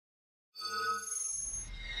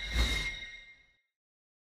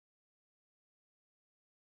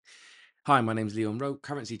Hi, my name is Leon Rowe,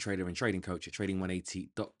 currency trader and trading coach at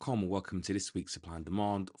trading180.com. Welcome to this week's supply and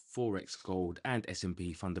demand, Forex, gold, and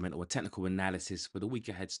S&P fundamental and technical analysis for the week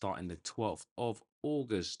ahead starting the 12th of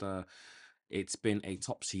August. It's been a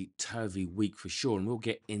topsy-turvy week for sure, and we'll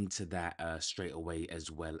get into that straight away,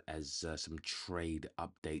 as well as some trade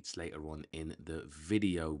updates later on in the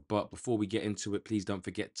video. But before we get into it, please don't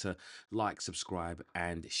forget to like, subscribe,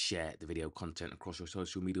 and share the video content across your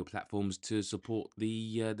social media platforms to support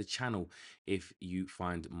the channel if you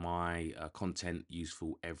find my content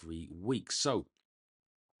useful every week. So,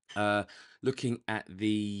 uh, looking at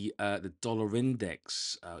the dollar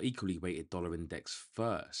index, equally weighted dollar index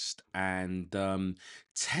first, and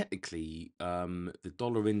technically, the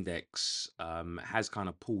dollar index has kind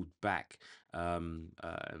of pulled back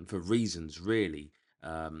for reasons really.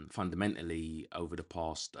 Fundamentally, over the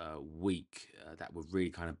past week, that were really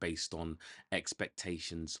kind of based on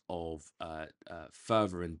expectations of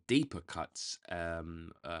further and deeper cuts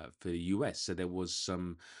for the US. So there was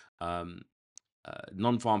some um,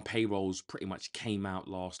 non-farm payrolls pretty much came out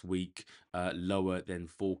last week lower than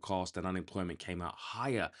forecast, and unemployment came out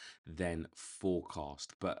higher than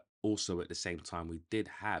forecast. But also at the same time, we did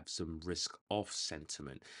have some risk off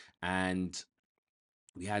sentiment, and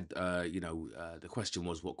we had, the question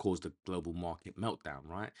was what caused the global market meltdown,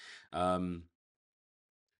 right? Um,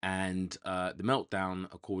 and the meltdown,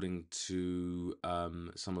 according to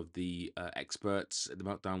some of the experts, the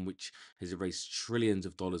meltdown, which has erased trillions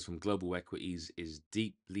of dollars from global equities, is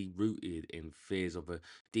deeply rooted in fears of a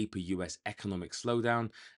deeper US economic slowdown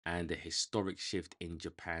and a historic shift in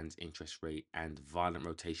Japan's interest rate and violent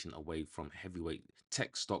rotation away from heavyweight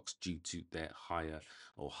tech stocks due to their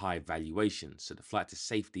high valuation. So the flight to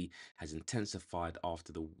safety has intensified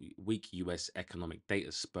after the weak US economic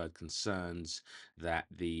data spurred concerns that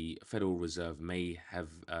the Federal Reserve may have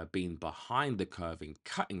been behind the curve in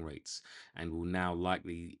cutting rates and will now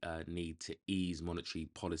likely need to ease monetary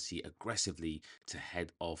policy aggressively to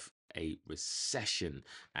head off a recession.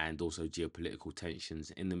 And also geopolitical tensions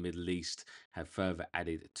in the Middle East have further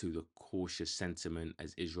added to the cautious sentiment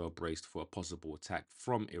as Israel braced for a possible attack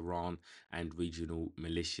from Iran and regional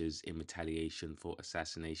militias in retaliation for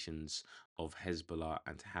assassinations of Hezbollah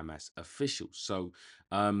and Hamas officials. So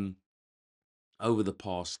over the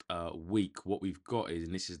past week, what we've got is,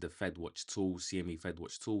 and this is the FedWatch tool, CME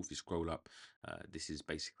FedWatch tool. If you scroll up, this is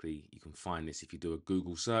basically, you can find this if you do a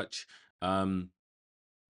Google search. Um,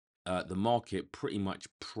 the market pretty much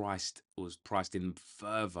was priced in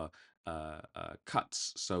further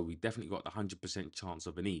cuts. So we definitely got the 100% chance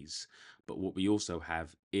of an ease. But what we also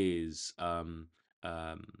have is um,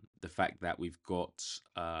 the fact that we've got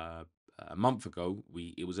a month ago,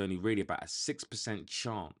 it was only really about a 6%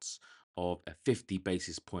 chance of a 50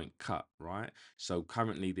 basis point cut, right? So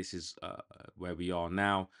currently, this is where we are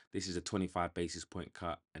now. This is a 25 basis point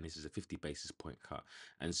cut, and this is a 50 basis point cut.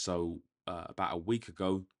 And so about a week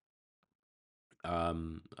ago, a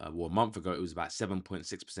month ago, it was about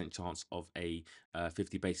 7.6% chance of a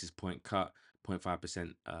 50 basis point cut,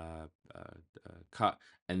 0.5% cut.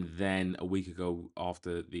 And then a week ago,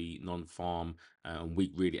 after the non-farm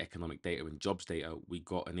week really economic data and jobs data, we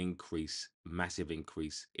got an increase, massive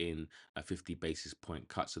increase in a 50 basis point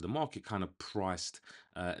cut. So the market kind of priced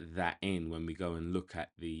that in when we go and look at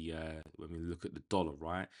the dollar,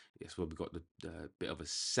 right? Yes, where we got the bit of a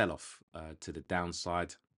sell-off to the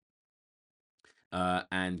downside.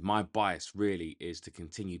 And my bias really is to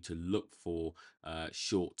continue to look for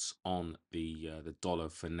shorts on the dollar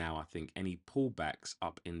for now. I think any pullbacks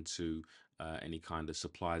up into any kind of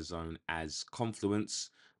supply zone as confluence,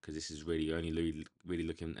 because this is really only really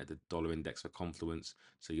looking at the dollar index for confluence.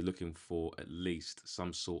 So you're looking for at least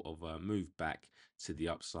some sort of move back to the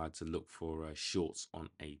upside to look for shorts on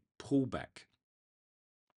a pullback.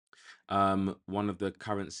 One of the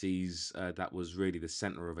currencies that was really the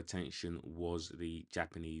center of attention was the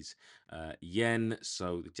Japanese yen.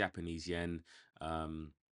 So the Japanese yen,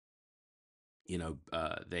 um,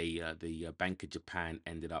 the Bank of Japan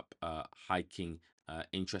ended up hiking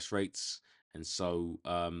interest rates, and so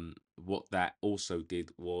what that also did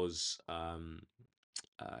was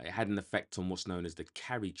it had an effect on what's known as the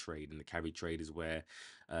carry trade, and the carry trade is where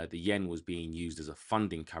the yen was being used as a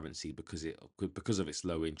funding currency because of its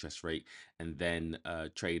low interest rate, and then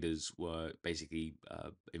traders were basically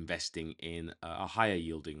investing in a higher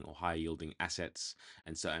yielding assets,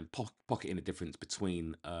 and pocketing the difference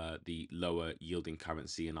between the lower yielding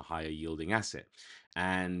currency and a higher yielding asset.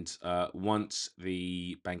 And once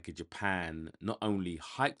the Bank of Japan not only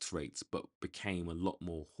hiked rates but became a lot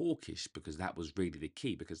more hawkish, because that was really the key.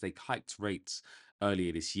 key because they hiked rates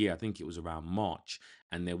earlier this year. I think it was around March,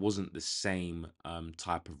 and there wasn't the same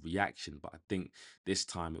type of reaction. But I think this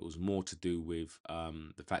time it was more to do with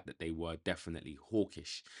the fact that they were definitely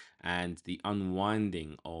hawkish, and the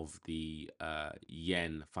unwinding of the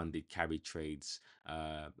yen funded carry trades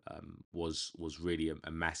was really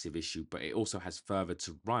a massive issue. But it also has further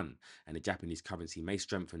to run, and the Japanese currency may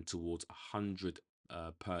strengthen towards 100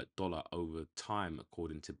 per dollar over time,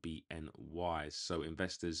 according to BNY. So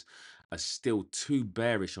investors are still too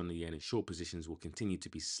bearish on the yen, and short positions will continue to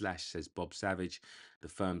be slashed, says Bob Savage, the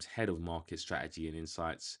firm's head of market strategy and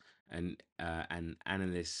insights. And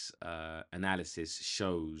analysts analysis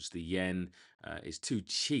shows the yen is too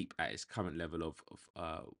cheap at its current level of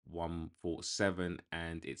 147,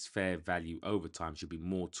 and its fair value over time should be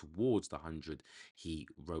more towards the 100. He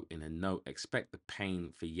wrote in a note, expect the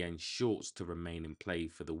pain for yen shorts to remain in play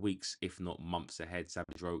for the weeks, if not months ahead.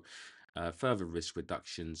 Savage wrote, further risk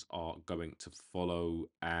reductions are going to follow,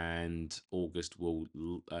 and August will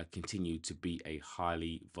continue to be a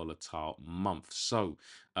highly volatile month. So,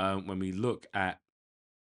 when we look at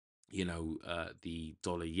the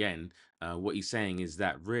dollar yen, what he's saying is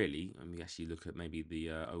that really, and we actually look at maybe the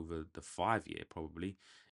over the 5 year probably,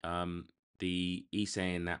 um, the he's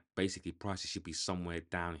saying that basically prices should be somewhere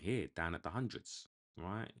down here, down at the hundreds,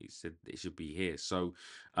 right? He said it should be here. So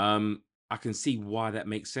I can see why that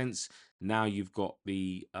makes sense. Now you've got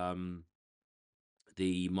the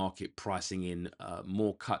market pricing in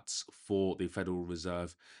more cuts for the Federal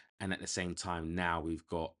Reserve. And at the same time, now we've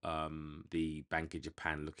got the Bank of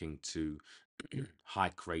Japan looking to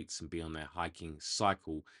hike rates and be on their hiking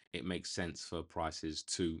cycle. It makes sense for prices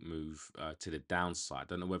to move to the downside.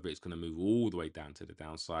 Don't know whether it's going to move all the way down to the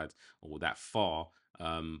downside or that far.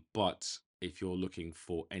 But if you're looking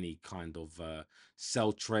for any kind of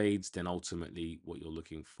sell trades, then ultimately what you're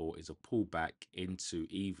looking for is a pullback into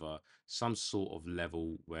either some sort of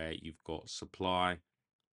level where you've got supply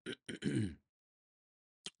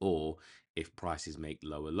or if prices make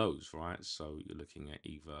lower lows, right? So you're looking at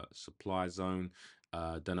either supply zone.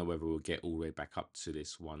 Don't know whether we'll get all the way back up to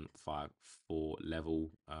this 154 level.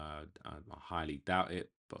 I highly doubt it,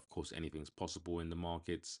 but of course anything's possible in the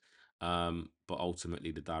markets. But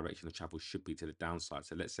ultimately the direction of travel should be to the downside.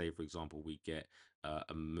 So let's say, for example, we get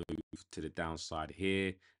a move to the downside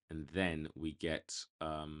here, and then we get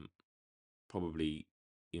probably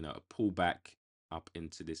a pullback up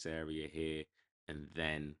into this area here, and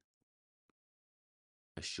then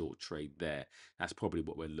a short trade there. That's probably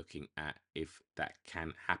what we're looking at if that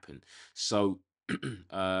can happen. So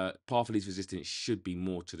path of least resistance should be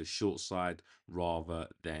more to the short side rather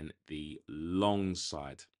than the long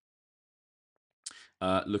side.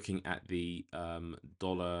 Looking at the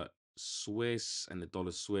dollar Swiss and the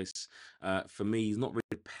dollar Swiss, for me, is not really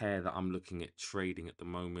a pair that I'm looking at trading at the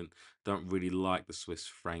moment. Don't really like the Swiss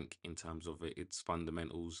franc in terms of its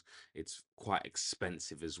fundamentals. It's quite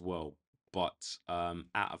expensive as well. But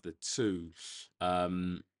out of the two,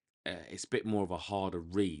 it's a bit more of a harder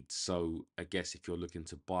read. So I guess if you're looking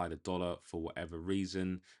to buy the dollar for whatever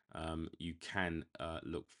reason, you can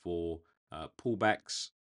look for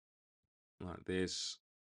pullbacks like this,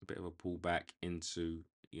 a bit of a pullback into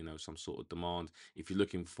some sort of demand. If you're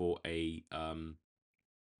looking for a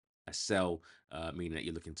sell, meaning that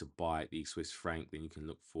you're looking to buy the Swiss franc, then you can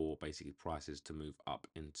look for basically prices to move up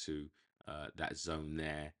into that zone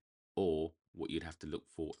there. Or what you'd have to look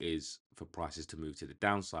for is for prices to move to the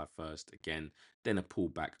downside first again, then a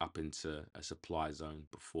pullback up into a supply zone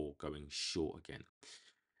before going short again.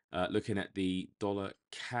 Looking at the dollar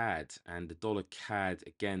CAD, and the dollar CAD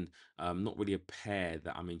again, not really a pair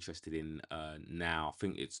that I'm interested in now. I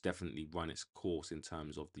think it's definitely run its course in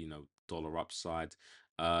terms of the dollar upside.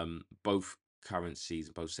 Both currencies,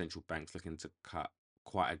 both central banks looking to cut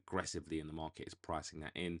quite aggressively, in the market is pricing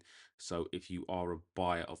that in. So if you are a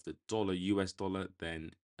buyer of the dollar, US dollar,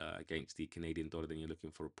 then against the Canadian dollar, then you're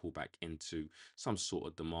looking for a pullback into some sort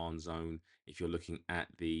of demand zone. If you're looking at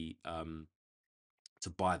the to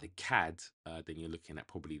buy the CAD, then you're looking at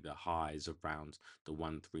probably the highs around the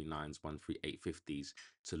 139s, 138.50s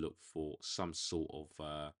to look for some sort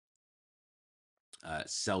of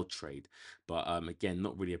sell trade. But again,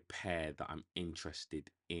 not really a pair that I'm interested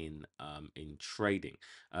in trading.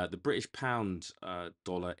 The British pound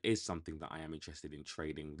dollar is something that I am interested in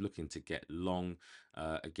trading, looking to get long.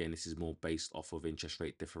 Again, this is more based off of interest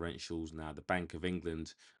rate differentials. Now, the Bank of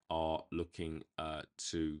England are looking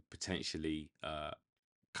to potentially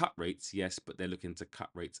cut rates, yes, but they're looking to cut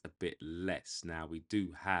rates a bit less. Now, we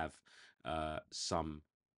do have some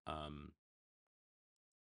um,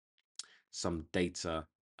 some data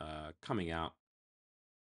coming out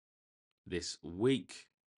this week.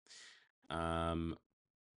 Um,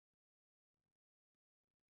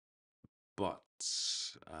 but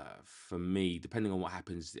for me, depending on what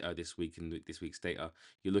happens this week and this week's data,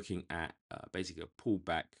 you're looking at basically a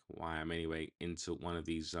pullback, why I'm anyway, into one of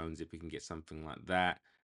these zones if we can get something like that,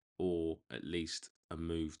 or at least a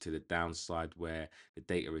move to the downside where the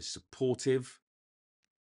data is supportive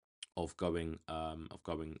of going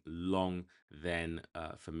long. Then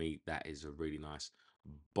for me, that is a really nice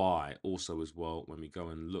buy. Also, as well, when we go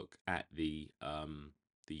and look at the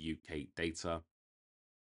UK data,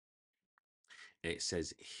 it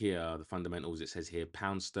says here, the fundamentals, it says here,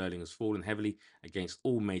 pound sterling has fallen heavily against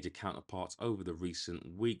all major counterparts over the recent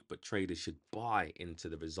week, but traders should buy into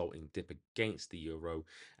the resulting dip against the euro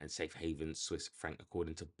and safe haven Swiss franc,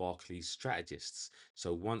 according to Barclays strategists.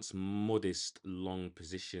 So once modest long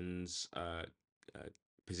uh,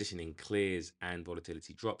 positioning clears and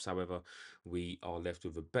volatility drops, however, we are left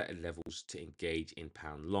with a better levels to engage in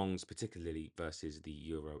pound longs, particularly versus the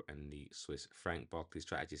euro and the Swiss franc. Barclays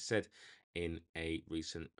strategist said in a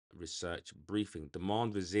recent research briefing.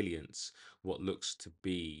 Demand resilience, what looks to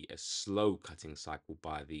be a slow cutting cycle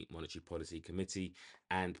by the Monetary Policy Committee,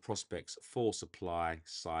 and prospects for supply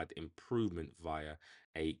side improvement via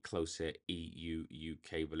a closer EU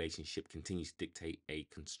UK relationship continues to dictate a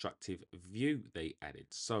constructive view, they added.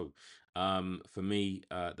 So, for me,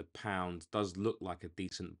 the pound does look like a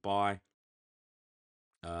decent buy.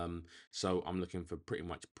 So I'm looking for pretty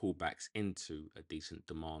much pullbacks into a decent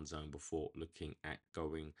demand zone before looking at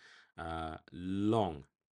going long.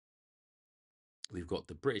 We've got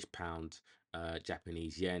the British pound,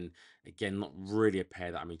 Japanese yen. Again, not really a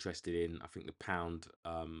pair that I'm interested in. I think the pound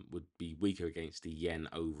would be weaker against the yen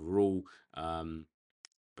overall,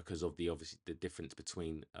 because of the obviously the difference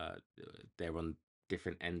between they're on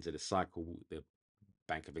different ends of the cycle. The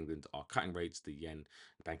Bank of England are cutting rates, the yen,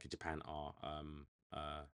 the Bank of Japan are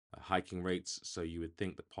hiking rates. So you would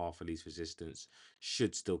think the path of least resistance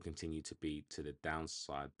should still continue to be to the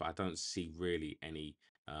downside, but I don't see really any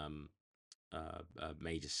um,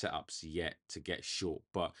 major setups yet to get short.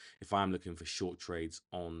 But if I'm looking for short trades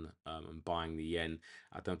on and buying the yen,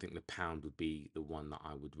 I don't think the pound would be the one that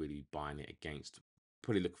I would really be buying it against.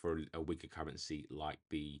 Probably look for a weaker currency like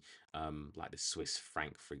the Swiss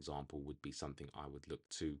franc, for example, would be something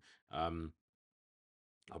um,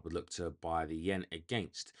 I would look to buy the yen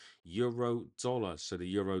against euro dollar. So the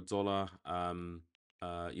euro dollar,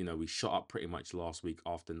 we shot up pretty much last week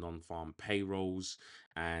after non-farm payrolls,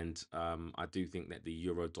 and I do think that the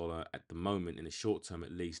euro dollar at the moment, in the short term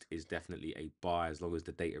at least, is definitely a buy as long as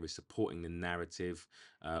the data is supporting the narrative.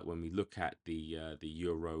 When we look at the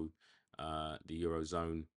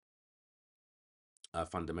eurozone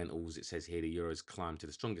fundamentals, it says here the euro has climbed to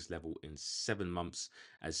the strongest level in 7 months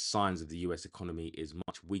as signs of the US economy is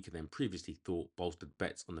much weaker than previously thought, bolstered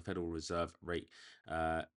bets on the Federal Reserve rate,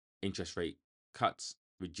 interest rate cuts,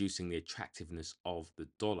 reducing the attractiveness of the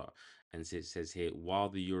dollar. And so it says here, while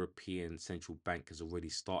the European Central Bank has already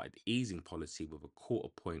started easing policy with a quarter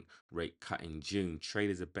point rate cut in June,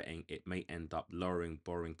 traders are betting it may end up lowering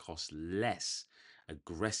borrowing costs less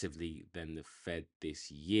aggressively than the Fed this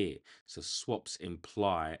year. So swaps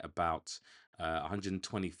imply about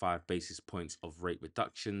 125 basis points of rate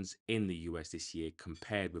reductions in the US this year,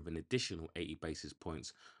 compared with an additional 80 basis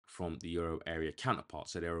points from the euro area counterpart.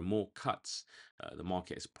 So there are more cuts. The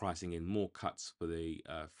market is pricing in more cuts for the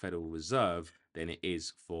Federal Reserve than it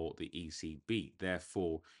is for the ECB.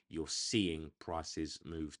 Therefore, you're seeing prices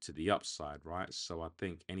move to the upside, right? So I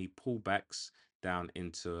think any pullbacks down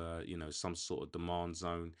into some sort of demand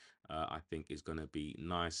zone, I think is going to be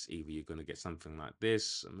nice. Either you're going to get something like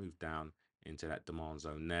this, a move down into that demand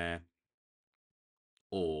zone there,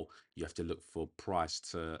 or you have to look for price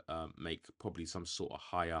to make probably some sort of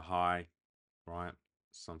higher high, right?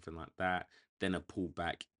 Something like that. Then a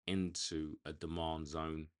pullback into a demand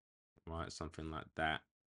zone, right? Something like that,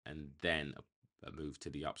 and then a move to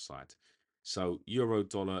the upside. So euro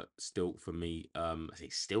dollar still for me, I say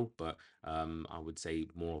still, but I would say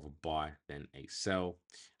more of a buy than a sell.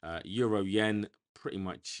 Euro yen, pretty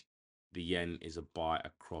much the yen is a buy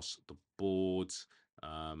across the board.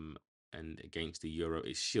 Um, and against the euro,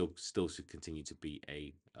 it still should continue to be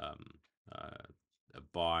uh, a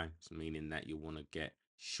buy, meaning that you want to get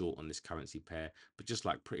short on this currency pair. But just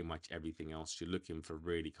like pretty much everything else, you're looking for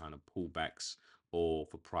really kind of pullbacks or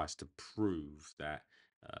for price to prove that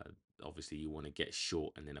obviously you want to get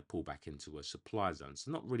short and then a pullback into a supply zone.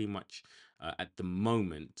 So not really much at the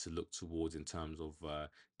moment to look towards in terms of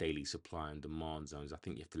daily supply and demand zones. I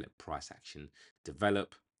think you have to let price action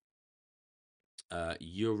develop.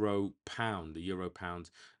 Euro pound, the euro pound,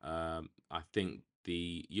 I think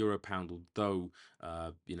the euro pound, although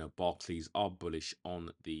Barclays are bullish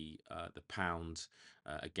on the pound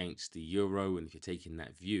against the euro, and if you're taking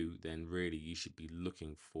that view, then really you should be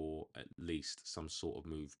looking for at least some sort of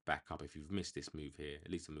move back up. If you've missed this move here,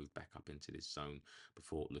 at least a move back up into this zone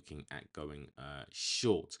before looking at going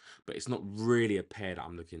short. But it's not really a pair that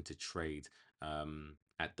I'm looking to trade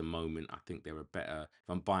at the moment. I think there are better, if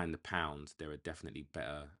I'm buying the pound, there are definitely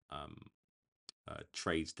better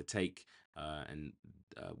trades to take, and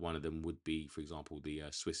one of them would be, for example, the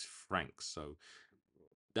Swiss francs. So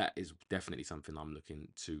that is definitely something I'm looking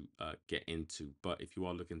to get into. But if you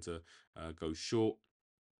are looking to go short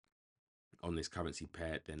on this currency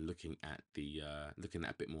pair, then looking at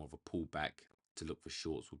a bit more of a pullback to look for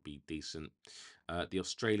shorts would be decent. The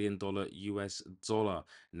Australian dollar, US dollar.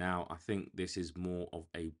 Now, I think this is more of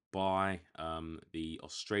a buy. The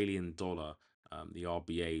Australian dollar, the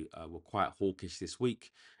RBA were quite hawkish this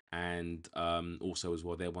week. And also, as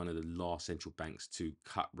well, they're one of the last central banks to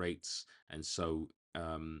cut rates. And so,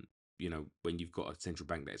 when you've got a central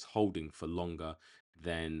bank that is holding for longer,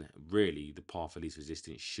 then really the path of least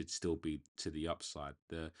resistance should still be to the upside.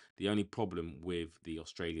 The only problem with the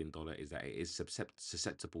Australian dollar is that it is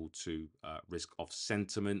susceptible to risk of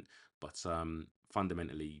sentiment, but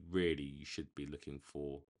fundamentally, really, you should be looking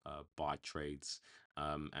for buy trades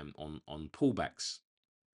and on pullbacks.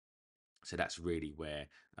 So that's really where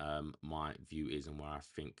my view is, and where I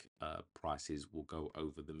think prices will go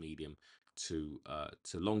over the medium to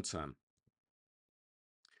long term.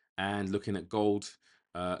 And looking at gold,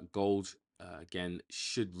 gold again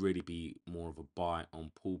should really be more of a buy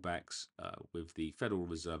on pullbacks, with the Federal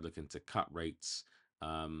Reserve looking to cut rates.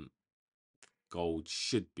 Um, Gold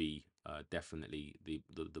should be definitely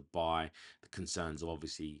the buy. The concerns of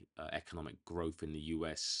obviously economic growth in the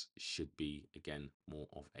US should be again more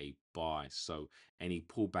of a buy. So any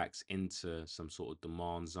pullbacks into some sort of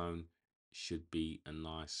demand zone should be a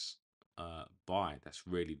nice buy. That's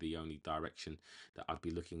really the only direction that I'd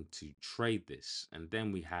be looking to trade this. And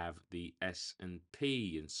then we have the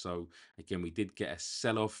S&P, and so again we did get a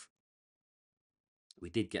sell-off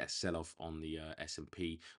on the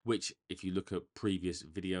S&P, which if you look at previous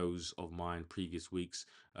videos of mine, previous weeks,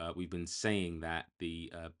 we've been saying that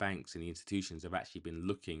the banks and the institutions have actually been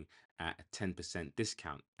looking at a 10%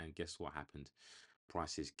 discount. And guess what happened?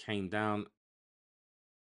 Prices came down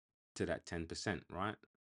to that 10%, right?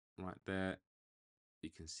 Right there. You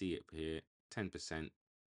can see it here, 10%.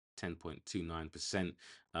 10.29%.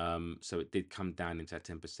 So it did come down into that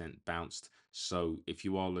 10%, bounced. So if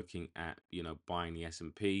you are looking at, buying the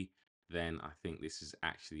S&P, then I think this is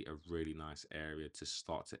actually a really nice area to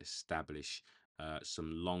start to establish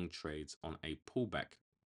some long trades on a pullback.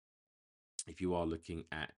 If you are looking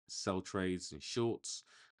at sell trades and shorts,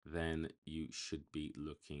 then you should be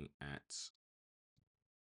looking at,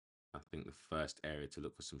 I think the first area to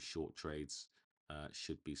look for some short trades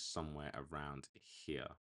should be somewhere around here.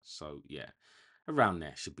 So yeah, around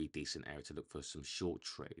there should be a decent area to look for some short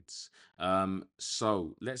trades.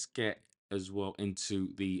 So let's get as well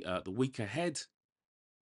into the week ahead.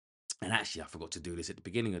 And actually, I forgot to do this at the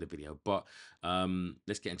beginning of the video, but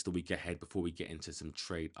let's get into the week ahead before we get into some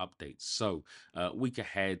trade updates. So, week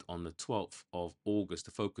ahead on the 12th of August,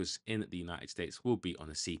 the focus in the United States will be on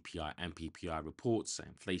the CPI and PPI reports. So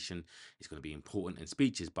inflation is going to be important, and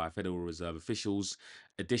speeches by Federal Reserve officials.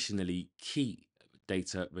 Additionally, key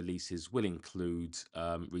data releases will include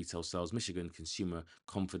retail sales, Michigan consumer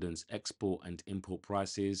confidence, export and import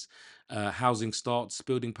prices, housing starts,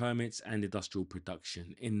 building permits, and industrial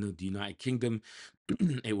production in the United Kingdom.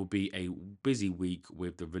 It will be a busy week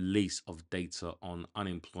with the release of data on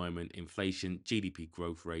unemployment, inflation, GDP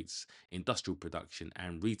growth rates, industrial production,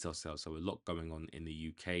 and retail sales. So, a lot going on in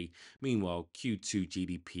the UK. Meanwhile, Q2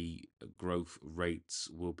 GDP growth rates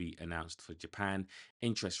will be announced for Japan.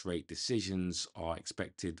 Interest rate decisions are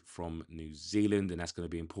expected from New Zealand, and that's going to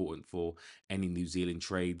be important for any New Zealand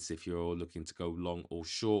trades if you're looking to go long or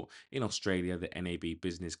short. In Australia, the NAB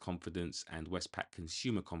business confidence and Westpac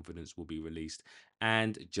consumer confidence will be released,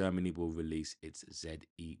 and Germany will release its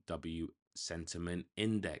ZEW sentiment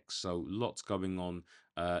index. So lots going on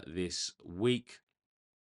this week.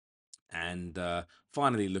 And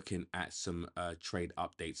finally, looking at some trade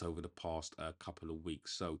updates over the past couple of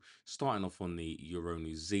weeks. So starting off on the Euro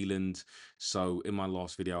New Zealand. So in my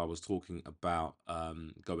last video, I was talking about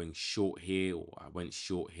going short here, or I went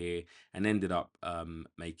short here and ended up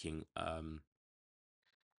making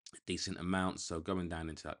decent amounts. So going down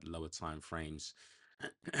into that lower time frames,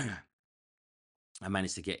 I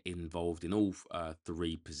managed to get involved in all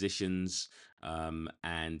three positions,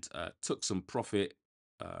 and took some profit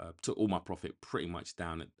took all my profit pretty much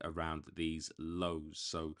down at around these lows.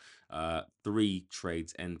 So 3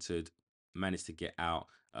 trades entered, managed to get out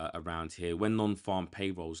around here when non-farm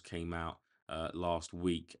payrolls came out last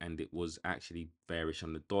week, and it was actually bearish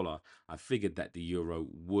on the dollar. I figured that the euro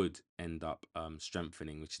would end up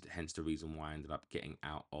strengthening, which is hence the reason why I ended up getting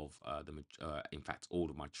out of in fact, all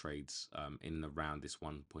of my trades in and around this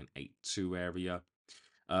 1.82 area.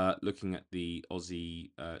 Looking at the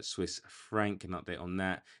Aussie Swiss franc, an update on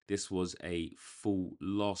that. This was a full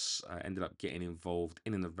loss. I ended up getting involved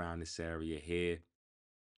in and around this area here,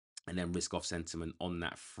 and then risk off sentiment on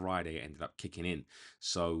that Friday ended up kicking in.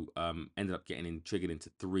 So ended up getting triggered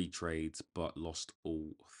into 3 trades, but lost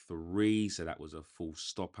all 3. So that was a full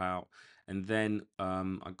stop out. And then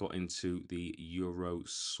I got into the Euro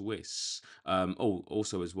Swiss.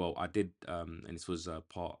 Also as well, I did, and this was a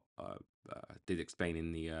part. Did explain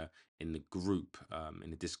in the group,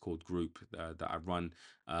 in the Discord group that I run,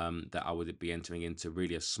 that I would be entering into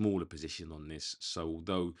really a smaller position on this. So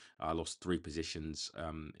although I lost 3 positions,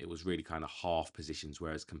 it was really kind of half positions,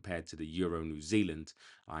 whereas compared to the Euro New Zealand,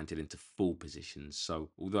 I entered into full positions.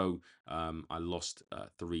 So although I lost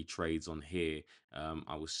 3 trades on here,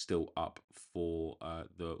 I was still up for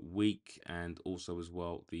the week, and also as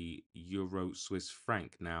well the Euro Swiss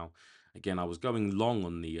franc. Now, again, I was going long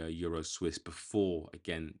on the Euro Swiss before,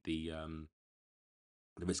 again, the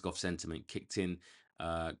risk off sentiment kicked in,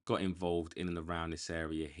 got involved in and around this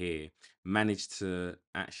area here, managed to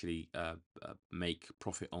actually make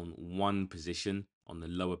profit on 1 position, on the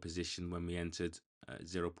lower position when we entered,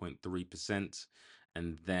 0.3%.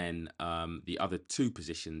 And then the other 2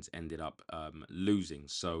 positions ended up losing.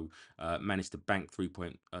 So managed to bank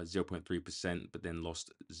 0.3%, but then lost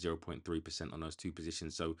 0.3% on those 2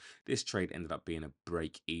 positions. So this trade ended up being a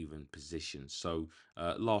break even position. So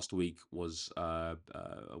last week was a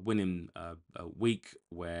winning week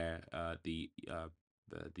where the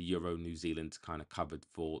Euro New Zealand kind of covered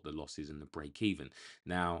for the losses and the break even.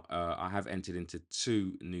 Now, I have entered into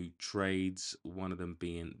 2 new trades, one of them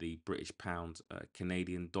being the British pound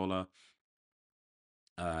Canadian dollar.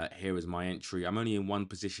 Here is my entry. I'm only in 1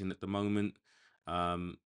 position at the moment.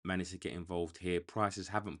 Managed to get involved here. Prices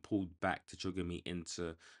haven't pulled back to trigger me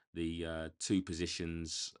into the 2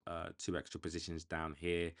 positions, 2 extra positions down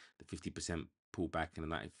here, the 50% pullback and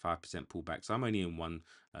the 95% pullback. So I'm only in 1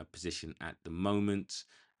 position at the moment.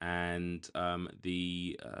 And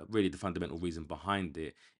the really the fundamental reason behind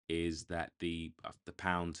it is that the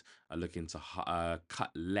pound are looking to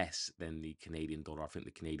cut less than the Canadian dollar. I think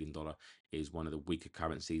the Canadian dollar is one of the weaker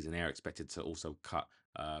currencies, and they're expected to also cut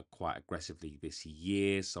quite aggressively this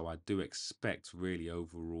year. So I do expect really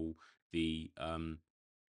overall the um,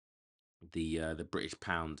 the British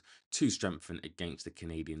pound to strengthen against the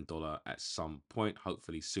Canadian dollar at some point,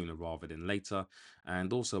 hopefully sooner rather than later.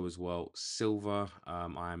 And also as well, silver.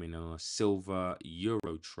 I am in a silver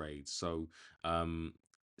euro trade, so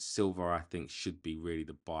silver I think should be really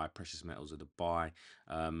the buy. Precious metals are the buy.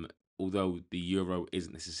 Um, Although the euro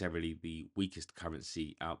isn't necessarily the weakest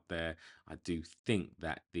currency out there, I do think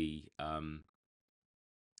that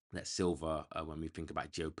that silver, when we think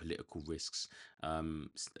about geopolitical risks,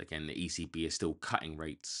 again, the ECB is still cutting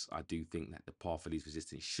rates. I do think that the path of these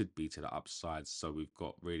resistance should be to the upside. So we've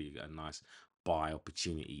got really a nice buy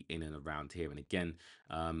opportunity in and around here. And again,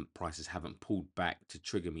 prices haven't pulled back to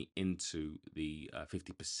trigger me into the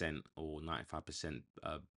 50% or 95%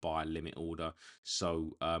 buy limit order.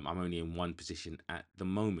 So I'm only in 1 position at the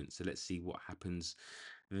moment. So let's see what happens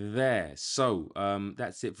there. So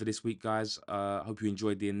that's it for this week, guys. I hope you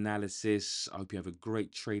enjoyed the analysis. I hope you have a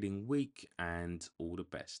great trading week, and all the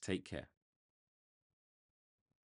best. Take care.